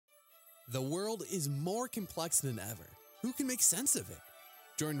The world is more complex than ever. Who can make sense of it?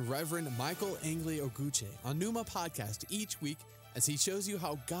 Join Reverend Michael Angley Oguche on Numa Podcast each week as he shows you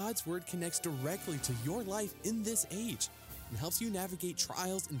how God's Word connects directly to your life in this age and helps you navigate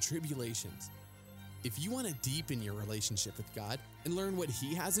trials and tribulations. If you want to deepen your relationship with God and learn what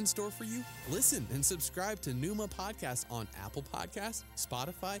He has in store for you, listen and subscribe to Numa Podcast on Apple Podcasts,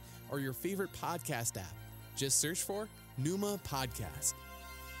 Spotify, or your favorite podcast app. Just search for Numa Podcast.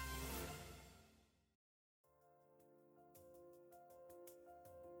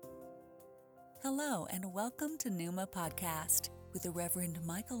 Hello and welcome to Numa Podcast with the Reverend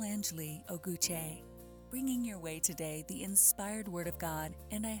Michael Angley Oguche, bringing your way today the inspired Word of God,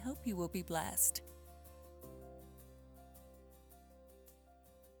 and I hope you will be blessed.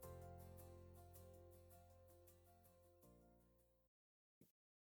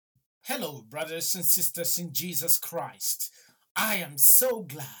 Hello, brothers and sisters in Jesus Christ. I am so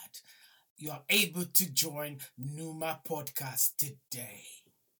glad you are able to join Numa Podcast today.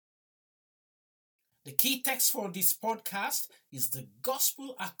 The key text for this podcast is the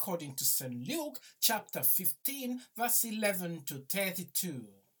Gospel according to St. Luke chapter 15, verse 11 to 32.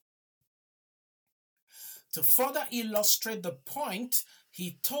 To further illustrate the point,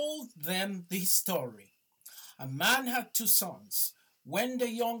 he told them this story. A man had two sons. When the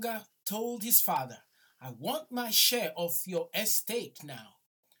younger told his father, "I want my share of your estate now,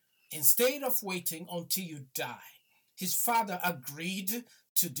 instead of waiting until you die," his father agreed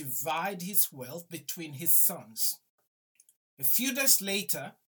to divide his wealth between his sons. A few days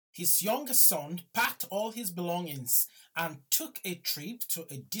later, his younger son packed all his belongings and took a trip to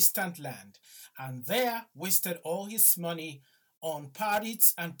a distant land, and there wasted all his money on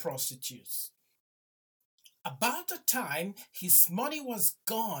parties and prostitutes. About the time his money was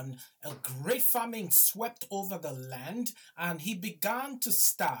gone, a great famine swept over the land, and he began to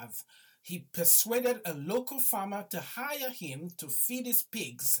starve. He persuaded a local farmer to hire him to feed his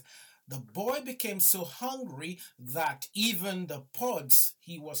pigs. The boy became so hungry that even the pods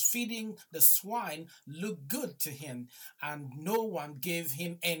he was feeding the swine looked good to him, and no one gave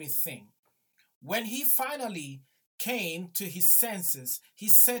him anything. When he finally came to his senses, he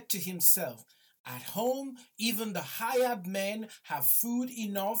said to himself, "At home, even the hired men have food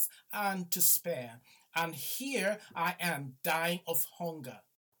enough and to spare, and here I am dying of hunger.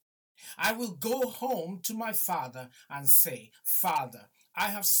 I will go home to my father and say, 'Father,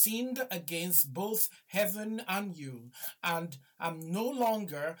 I have sinned against both heaven and you, and am no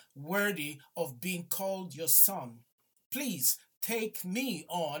longer worthy of being called your son. Please take me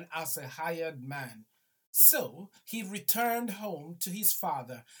on as a hired man.' So he returned home to his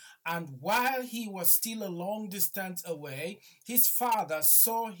father, and while he was still a long distance away, his father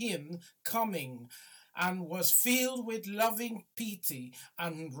saw him coming and was filled with loving pity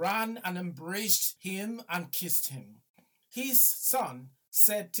and ran and embraced him and kissed him. His son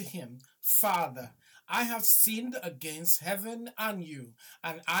said to him, 'Father, I have sinned against heaven and you,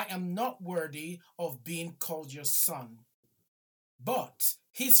 and I am not worthy of being called your son.' But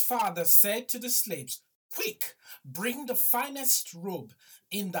his father said to the slaves, 'Quick, bring the finest robe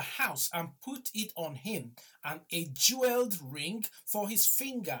in the house and put it on him, and a jeweled ring for his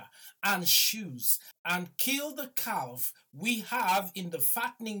finger, and shoes, and kill the calf we have in the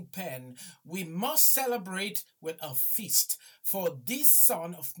fattening pen. We must celebrate with a feast, for this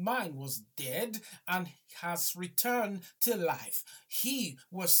son of mine was dead and has returned to life. He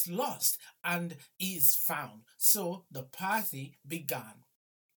was lost and is found.' So the party began.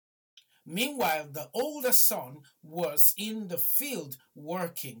 Meanwhile, the older son was in the field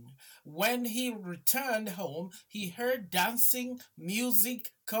working. When he returned home, he heard dancing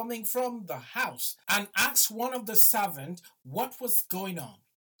music coming from the house and asked one of the servants what was going on.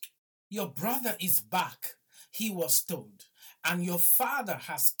 'Your brother is back,' he was told, 'and your father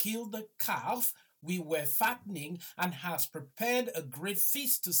has killed the calf we were fattening and has prepared a great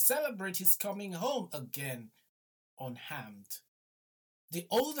feast to celebrate his coming home again unharmed.' The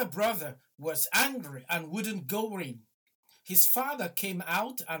older brother was angry and wouldn't go in. His father came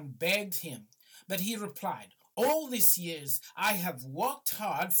out and begged him, but he replied, 'All these years I have worked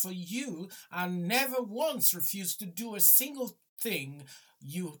hard for you and never once refused to do a single thing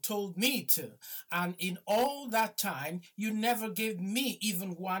you told me to. And in all that time, you never gave me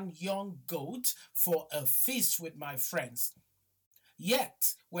even one young goat for a feast with my friends.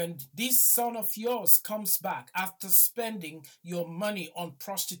 Yet, when this son of yours comes back after spending your money on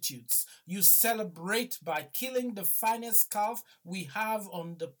prostitutes, you celebrate by killing the finest calf we have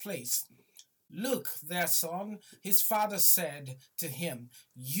on the place.' 'Look, their son,' his father said to him,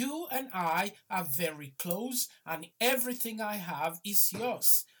 'you and I are very close, and everything I have is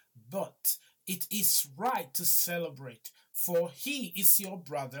yours. but it is right to celebrate, for he is your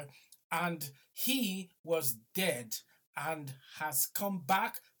brother, and he was dead and has come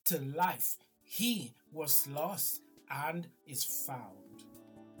back to life. He was lost and is found.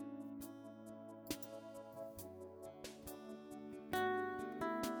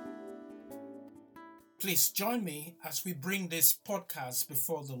 Please join me as we bring this podcast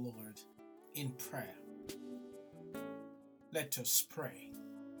before the Lord in prayer. Let us pray.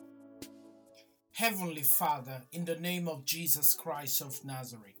 Heavenly Father, in the name of Jesus Christ of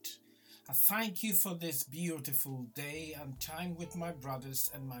Nazareth, I thank you for this beautiful day and time with my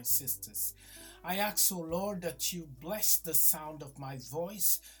brothers and my sisters. I ask, O Lord, that you bless the sound of my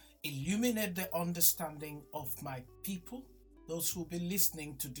voice, illuminate the understanding of my people, those who will be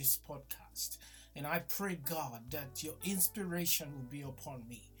listening to this podcast. And I pray, God, that your inspiration will be upon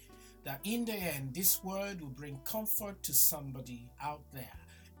me, that in the end, this word will bring comfort to somebody out there.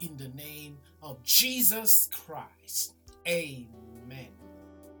 In the name of Jesus Christ. Amen.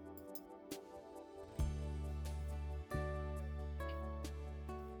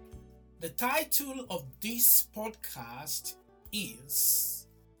 The title of this podcast is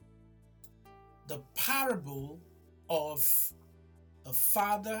The Parable of a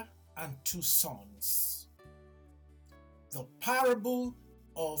Father and Two Sons. The Parable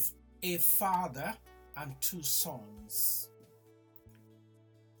of a Father and Two Sons.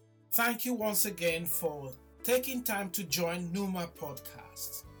 Thank you once again for taking time to join Numa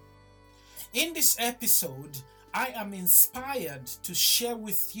Podcast. In this episode, I am inspired to share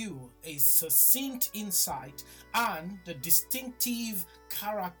with you a succinct insight and the distinctive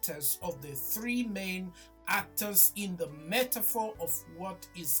characters of the three main actors in the metaphor of what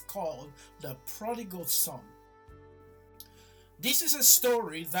is called the prodigal son. This is a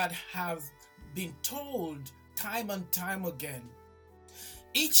story that have been told time and time again.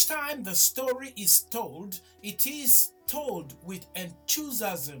 Each time the story is told, it is told with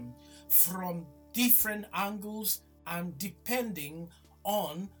enthusiasm from different angles and depending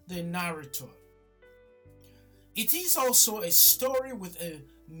on the narrator. It is also a story with a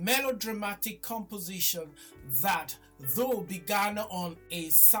melodramatic composition that, though began on a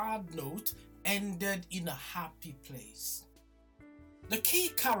sad note, ended in a happy place. The key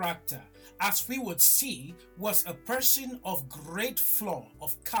character, as we would see, was a person of great flaw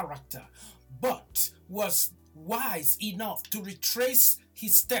of character, but was wise enough to retrace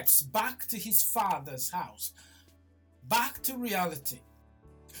his steps back to his father's house, back to reality.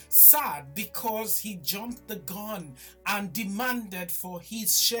 Sad because he jumped the gun and demanded for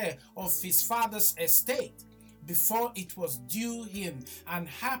his share of his father's estate before it was due him, and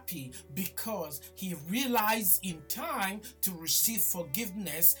happy because he realized in time to receive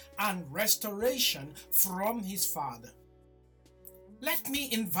forgiveness and restoration from his father. Let me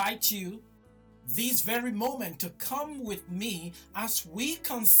invite you this very moment to come with me as we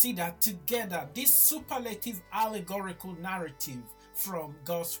consider together this superlative allegorical narrative from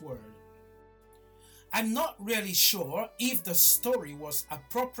God's Word. I'm not really sure if the story was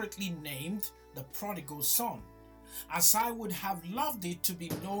appropriately named The Prodigal Son, as I would have loved it to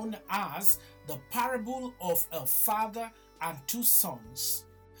be known as The Parable of a Father and Two Sons.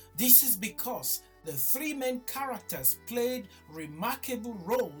 This is because the three main characters played remarkable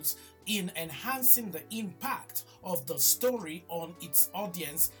roles in enhancing the impact of the story on its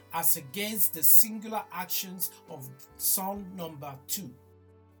audience as against the singular actions of son number 2.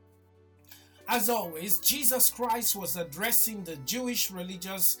 As always, Jesus Christ was addressing the Jewish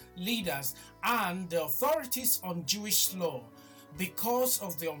religious leaders and the authorities on Jewish law because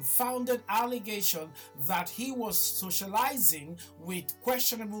of the unfounded allegation that he was socializing with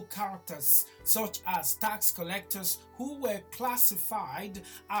questionable characters such as tax collectors who were classified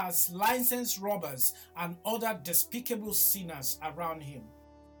as licensed robbers and other despicable sinners around him.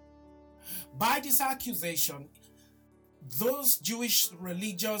 By this accusation, those Jewish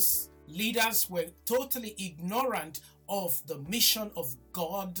religious leaders were totally ignorant of the mission of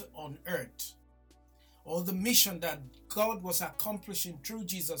God on earth, or the mission that God was accomplishing through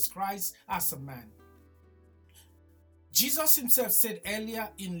Jesus Christ as a man. Jesus himself said earlier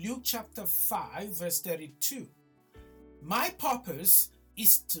in Luke chapter 5 verse 32, "My purpose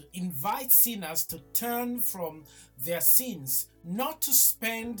is to invite sinners to turn from their sins, not to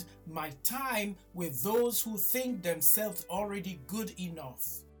spend my time with those who think themselves already good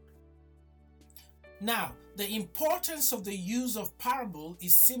enough." Now, the importance of the use of parable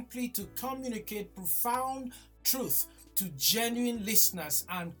is simply to communicate profound truth to genuine listeners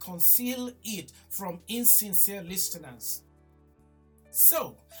and conceal it from insincere listeners.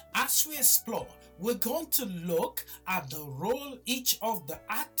 So, as we explore, we're going to look at the role each of the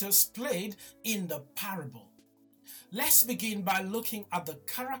actors played in the parable. Let's begin by looking at the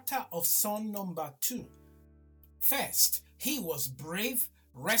character of son number 2. First, he was brave,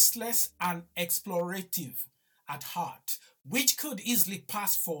 restless, and explorative at heart, which could easily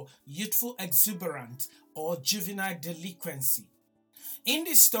pass for youthful exuberance or juvenile delinquency. In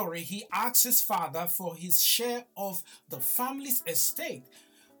this story, he asks his father for his share of the family's estate.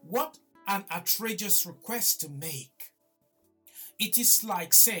 What an outrageous request to make. It is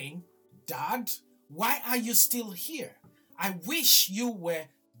like saying, "Dad, why are you still here? I wish you were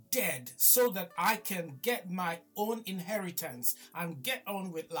dead so that I can get my own inheritance and get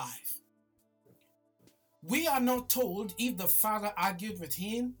on with life." We are not told if the father argued with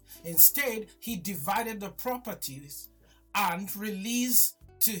him. Instead, he divided the properties and released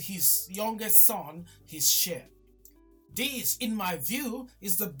to his youngest son his share. This, in my view,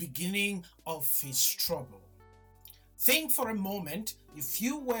 is the beginning of his trouble. Think for a moment, if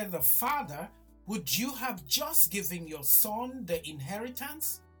you were the father, would you have just given your son the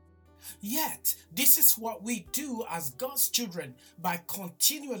inheritance? Yet, this is what we do as God's children by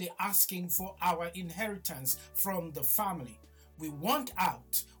continually asking for our inheritance from the family. We want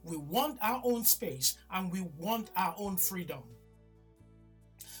out, we want our own space, and we want our own freedom.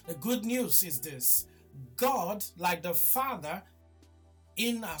 The good news is this: God, like the Father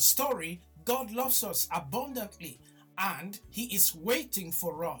in our story, God loves us abundantly, and He is waiting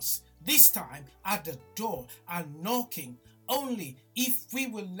for us, this time at the door and knocking, only if we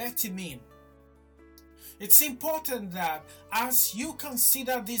will let Him in. It's important that as you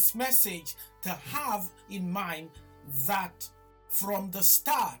consider this message to have in mind that from the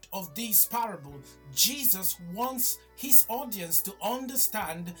start of this parable, Jesus wants His audience to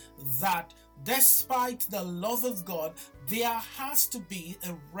understand that despite the love of God, there has to be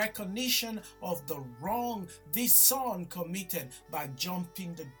a recognition of the wrong this son committed by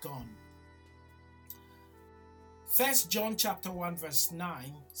jumping the gun. 1 John chapter 1 verse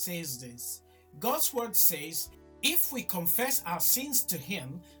 9 says this: God's word says, if we confess our sins to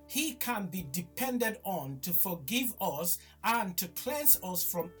Him, He can be depended on to forgive us and to cleanse us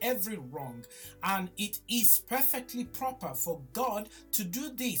from every wrong. And it is perfectly proper for God to do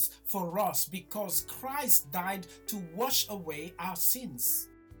this for us because Christ died to wash away our sins.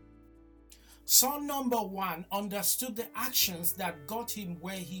 Son number 1 understood the actions that got him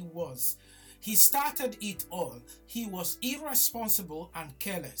where he was. He started it all. He was irresponsible and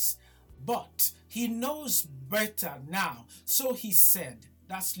careless. But he knows better now. So he said,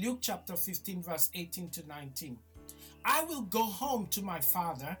 that's Luke chapter 15 verse 18 to 19. I will go home to my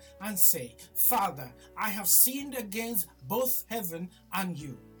father and say, Father, I have sinned against both heaven and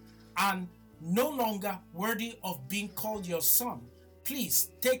you, and no longer worthy of being called your son.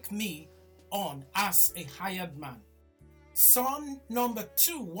 Please take me on as a hired man. Son number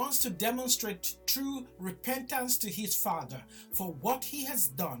 2 wants to demonstrate true repentance to his father for what he has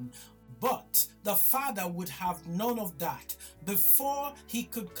done. But the father would have none of that. Before he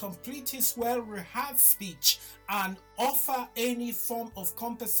could complete his well-rehearsed speech and offer any form of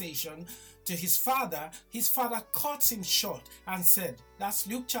compensation to his father cut him short and said, that's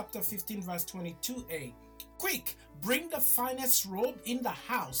Luke chapter 15 verse 22a, quick, bring the finest robe in the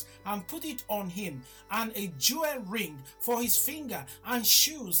house and put it on him, and a jewel ring for his finger, and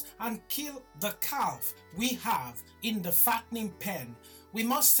shoes, and kill the calf we have in the fattening pen. We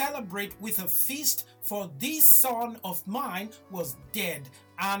must celebrate with a feast, for this son of mine was dead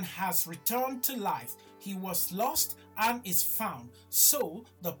and has returned to life. He was lost and is found. So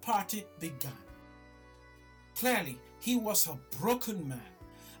the party began. Clearly, he was a broken man,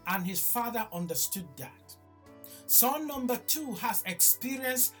 and his father understood that. Son number 2 has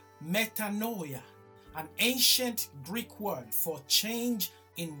experienced metanoia, an ancient Greek word for change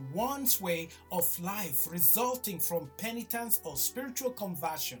in one's way of life resulting from penitence or spiritual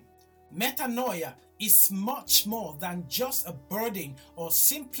conversion. Metanoia is much more than just a burden or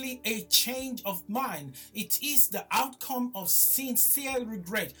simply a change of mind. It is the outcome of sincere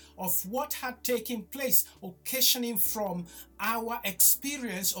regret of what had taken place, occasioning from our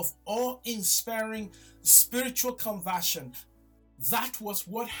experience of awe-inspiring spiritual conversion. That was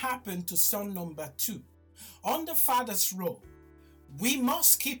what happened to son number 2. On the father's role, we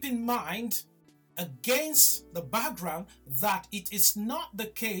must keep in mind against the background that it is not the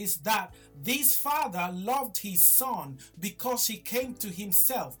case that this father loved his son because he came to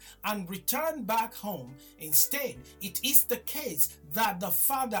himself and returned back home. Instead, it is the case that the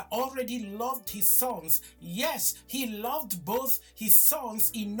father already loved his sons. Yes, he loved both his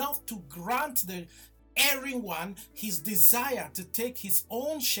sons enough to grant the everyone his desire to take his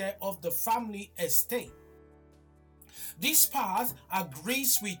own share of the family estate. This part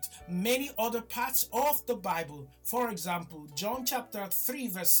agrees with many other parts of the Bible. For example, John chapter 3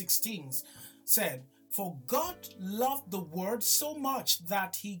 verse 16 said, "For God loved the world so much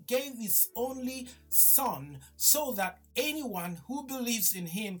that he gave his only Son, so that anyone who believes in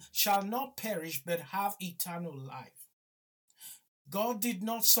him shall not perish but have eternal life." God did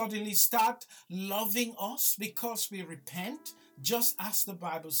not suddenly start loving us because we repent, just as the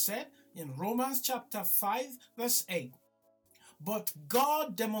Bible said in Romans chapter 5 verse 8. But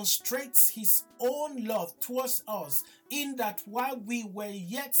God demonstrates his own love towards us in that while we were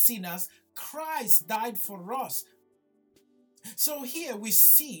yet sinners, Christ died for us. So here we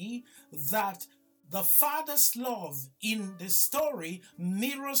see that the Father's love in the story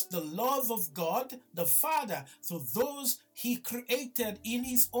mirrors the love of God, the Father, to those he created in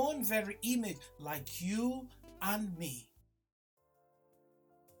his own very image, like you and me.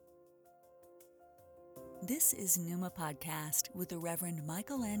 This is Numa Podcast with the Reverend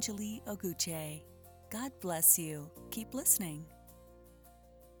Michael Angeli Oguche. God bless you. Keep listening.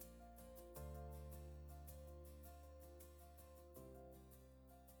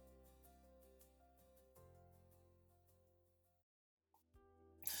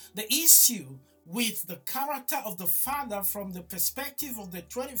 The issue with the character of the Father from the perspective of the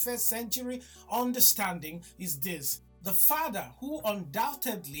 21st century understanding is this. The Father, who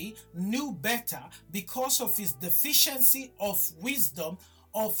undoubtedly knew better because of his deficiency of wisdom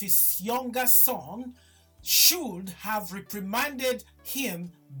of his younger son, should have reprimanded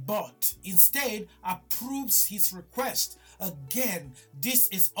him, but instead approves his request. Again, this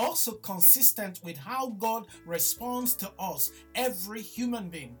is also consistent with how God responds to us. Every human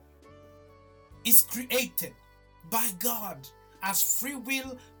being is created by God as free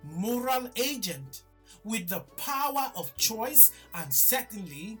will moral agent with the power of choice, and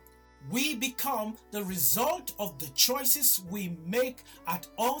certainly we become the result of the choices we make at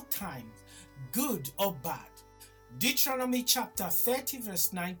all times, good or bad. Deuteronomy chapter 30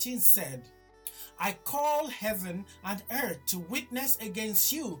 verse 19 said, "I call heaven and earth to witness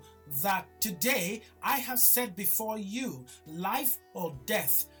against you that today I have set before you life or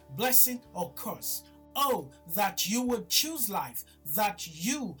death, blessing or curse. Oh, that you would choose life, that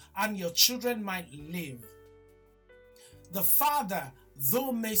you and your children might live." The Father,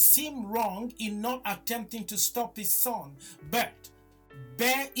 though, may seem wrong in not attempting to stop his son, but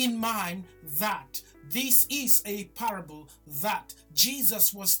bear in mind that this is a parable that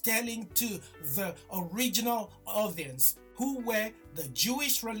Jesus was telling to the original audience, who were the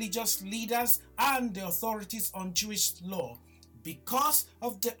Jewish religious leaders and the authorities on Jewish law, because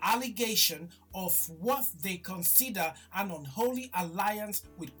of the allegation of what they consider an unholy alliance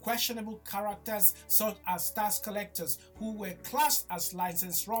with questionable characters such as tax collectors who were classed as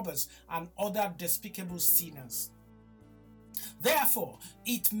licensed robbers and other despicable sinners. Therefore,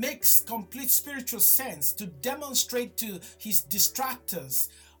 it makes complete spiritual sense to demonstrate to his distractors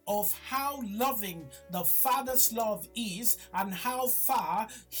of how loving the Father's love is and how far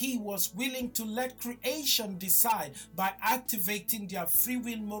he was willing to let creation decide by activating their free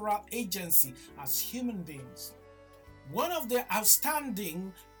will moral agency as human beings. One of the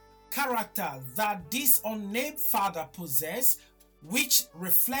outstanding character that this unnamed Father possesses, which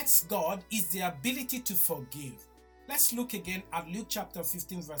reflects God, is the ability to forgive. Let's look again at Luke chapter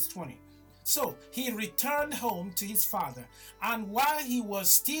 15 verse 20. "So he returned home to his father, and while he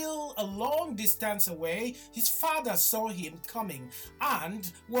was still a long distance away, his father saw him coming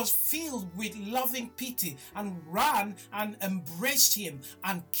and was filled with loving pity and ran and embraced him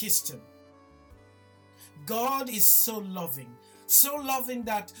and kissed him." God is so loving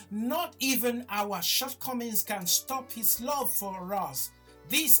that not even our shortcomings can stop his love for us.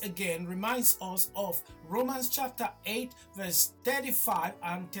 This again reminds us of Romans chapter 8 verse 35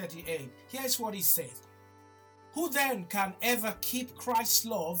 and 38. Here's what he says. "Who then can ever keep Christ's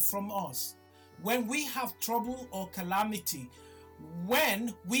love from us when we have trouble or calamity,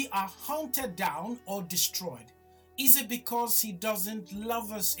 when we are hunted down or destroyed? Is it because he doesn't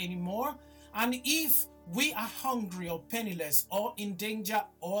love us anymore? And if we are hungry or penniless or in danger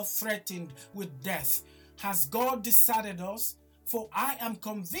or threatened with death, has God deserted us? For I am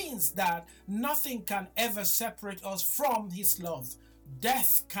convinced that nothing can ever separate us from his love.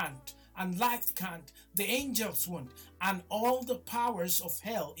 Death can't, and life can't, the angels won't, and all the powers of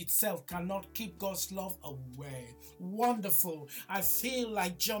hell itself cannot keep God's love away." Wonderful. I feel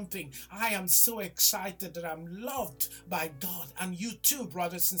like jumping. I am so excited that I'm loved by God. And you too,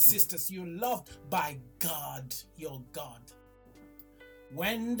 brothers and sisters, you're loved by God, your God.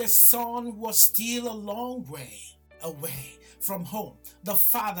 When the son was still a long way away from home, the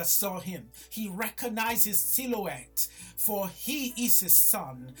father saw him. He recognized his silhouette, for he is his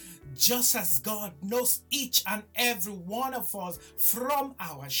son, just as God knows each and every one of us from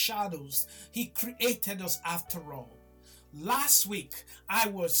our shadows. He created us after all. Last week, I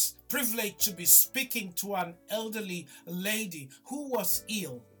was privileged to be speaking to an elderly lady who was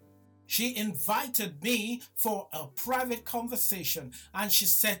ill. She invited me for a private conversation, and she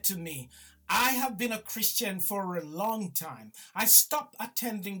said to me, I have been a Christian for a long time. I stopped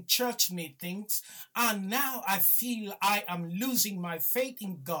attending church meetings, and now I feel I am losing my faith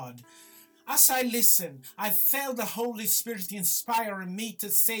in God. As I listened, I felt the Holy Spirit inspiring me to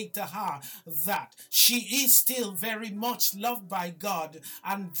say to her that she is still very much loved by God,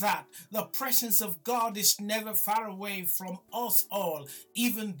 and that the presence of God is never far away from us all,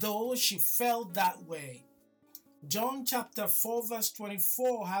 even though she felt that way. John chapter 4 verse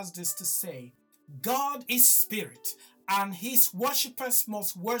 24 has this to say, God is spirit, and his worshippers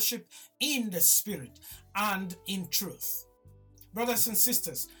must worship in the spirit and in truth. Brothers and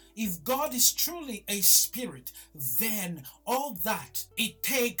sisters, if God is truly a spirit, then all that it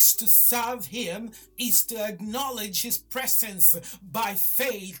takes to serve him is to acknowledge his presence by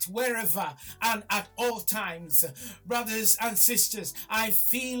faith wherever and at all times. Brothers and sisters, I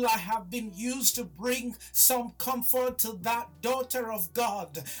feel I have been used to bring some comfort to that daughter of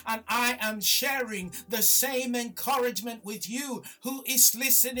God, and I am sharing the same encouragement with you who is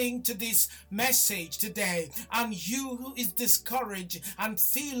listening to this message today, and you who is discouraged and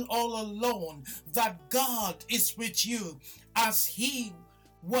feel all alone, that God is with you as he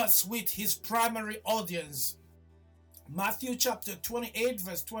was with his primary audience. Matthew chapter 28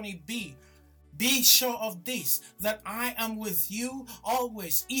 verse 20b, be sure of this, that I am with you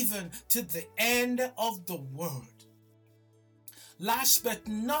always, even to the end of the world. Last but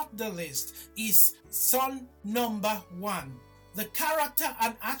not the least is son number 1. The character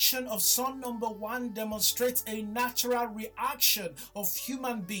and action of son number 1 demonstrates a natural reaction of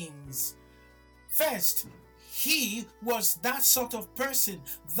human beings. First, he was that sort of person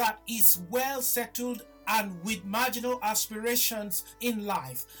that is well settled and with marginal aspirations in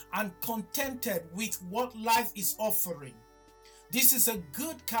life and contented with what life is offering. This is a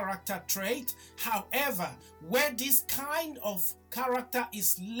good character trait. However, where this kind of character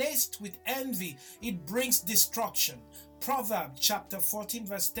is laced with envy, it brings destruction. Proverbs chapter 14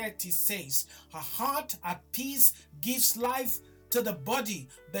 verse 30 says, a heart at peace gives life to the body,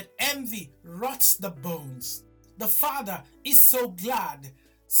 but envy rots the bones. The father is so glad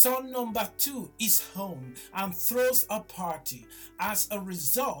son number 2 is home and throws a party as a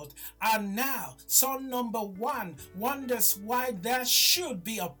result, and now son number 1 wonders why there should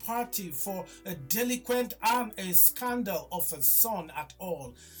be a party for a delinquent and a scandal of a son at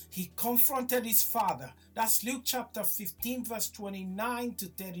all. He confronted his father. That's Luke chapter 15 verse 29 to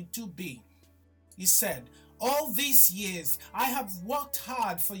 32b. He said, all these years I have worked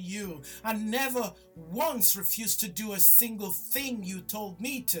hard for you and never once refused to do a single thing you told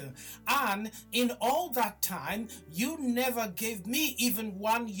me to. And in all that time, you never gave me even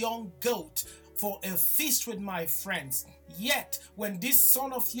one young goat for a feast with my friends. Yet, when this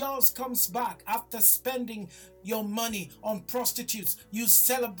son of yours comes back after spending your money on prostitutes, you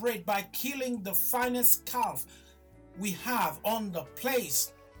celebrate by killing the finest calf we have on the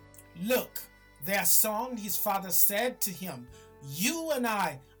place. Look, their son, his father said to him, you and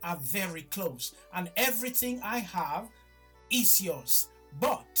I are very close, and everything I have is yours.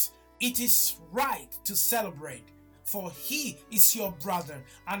 But it is right to celebrate, for he is your brother,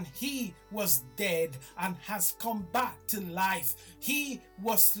 and he was dead and has come back to life. He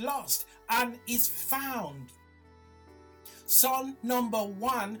was lost and is found. Son number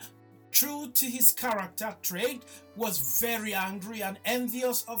 1, true to his character trait, was very angry and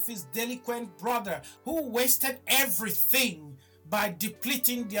envious of his delinquent brother who wasted everything by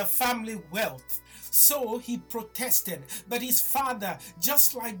depleting their family wealth. So he protested, but his father,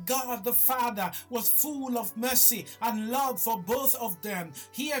 just like God the Father, was full of mercy and love for both of them.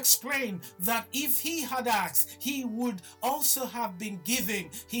 He explained that if he had asked, he would also have been giving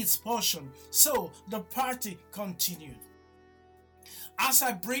his portion. So the party continued. As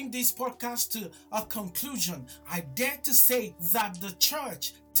I bring this podcast to a conclusion, I dare to say that the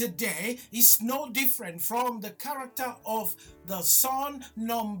church today is no different from the character of the son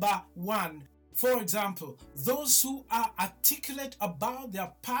number 1. For example, those who are articulate about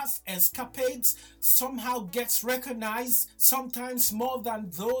their past escapades somehow gets recognized, sometimes more than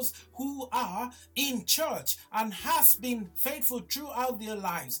those who are in church and has been faithful throughout their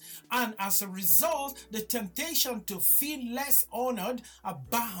lives. And as a result, the temptation to feel less honored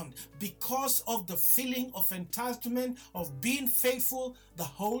abound because of the feeling of entitlement of being faithful the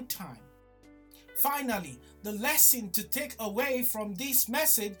whole time. Finally, the lesson to take away from this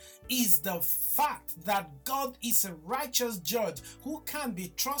message is the fact that God is a righteous judge who can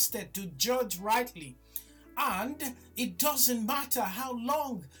be trusted to judge rightly. And it doesn't matter how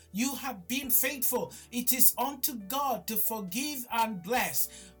long you have been faithful, it is unto God to forgive and bless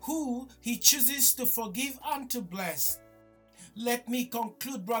who He chooses to forgive and to bless. Let me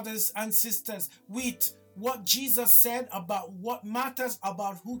conclude, brothers and sisters, with what Jesus said about what matters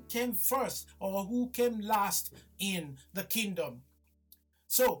about who came first or who came last in the kingdom.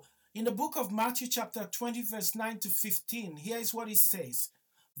 So, in the book of Matthew chapter 20 verse 9 to 15, here is what it says.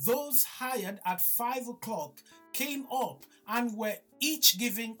 Those hired at 5 o'clock came up and were each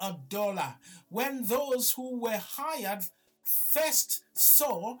giving $1. When those who were hired first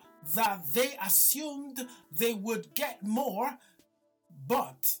saw that, they assumed they would get more,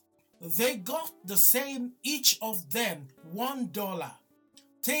 but they got the same, each of them $1.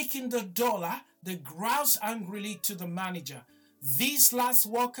 Taking the $1, they groused angrily to the manager. These last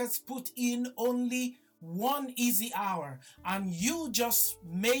workers put in only 1 easy hour, and you just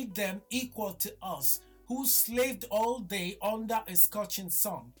made them equal to us, who slaved all day under a scorching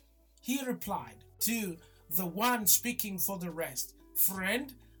sun. He replied to the one speaking for the rest,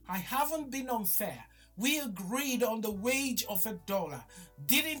 Friend, I haven't been unfair. We agreed on the wage of $1,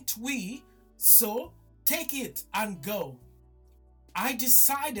 didn't we? So take it and go. I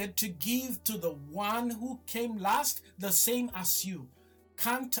decided to give to the one who came last the same as you.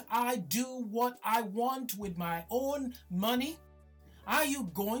 Can't I do what I want with my own money? Are you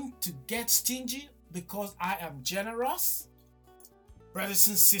going to get stingy because I am generous? Brothers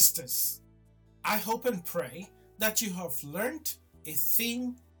and sisters, I hope and pray that you have learned a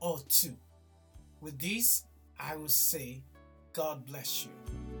thing or two. With this, I will say, God bless you.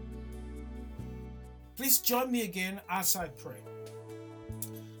 Please join me again as I pray.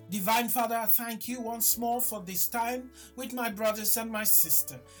 Divine Father, I thank you once more for this time with my brothers and my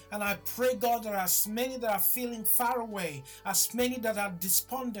sister. And I pray, God, that as many that are feeling far away, as many that are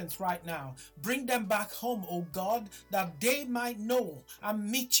despondent right now, bring them back home, oh God, that they might know and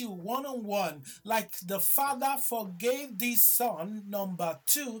meet you one-on-one. Like the Father forgave this Son, number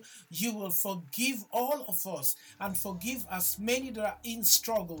 2, you will forgive all of us and forgive as many that are in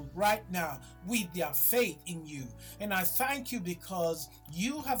struggle right now with their faith in you. And I thank you because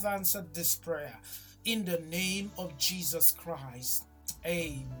you have answered this prayer in the name of Jesus Christ.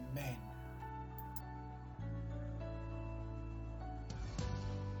 Amen.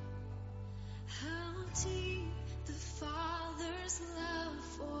 How deep the Father's love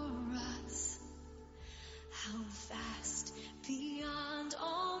for us, how vast beyond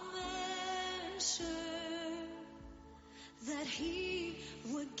all measure, that He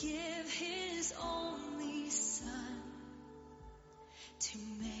would give His only Son to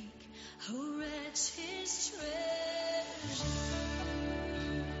make a wretch His treasure.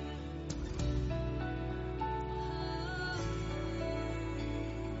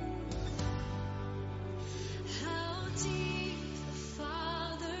 How deep the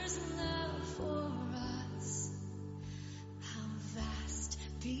Father's love for us, how vast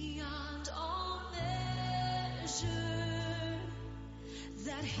beyond all measure,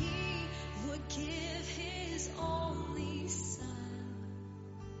 that He would give His only Son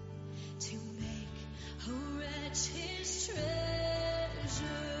to make a wretch His treasure.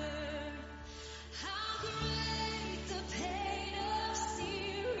 How great the pain of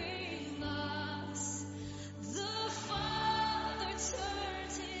searing us! The Father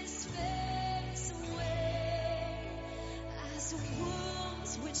turned His face away, as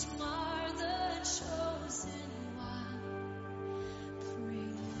wounds which mar the chosen one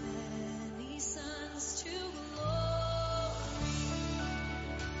bring many sons to glory.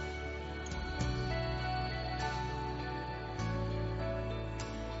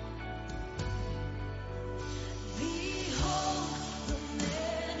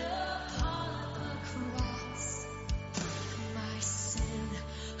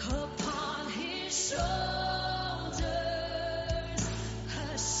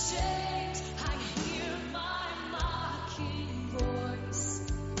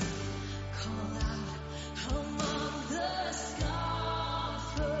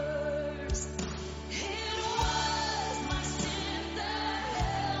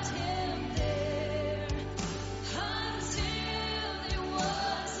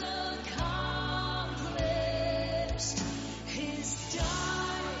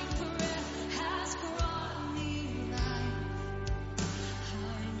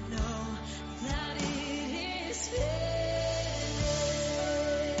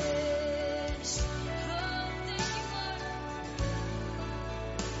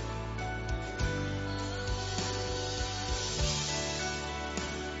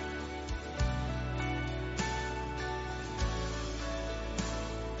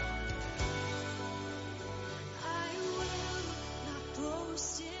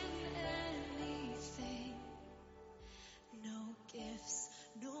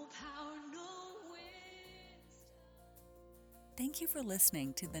 Thank you for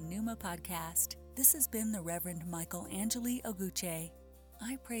listening to the Pneuma Podcast. This has been the Reverend Michael Angeli Oguche.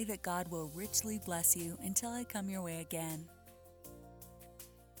 I pray that God will richly bless you until I come your way again.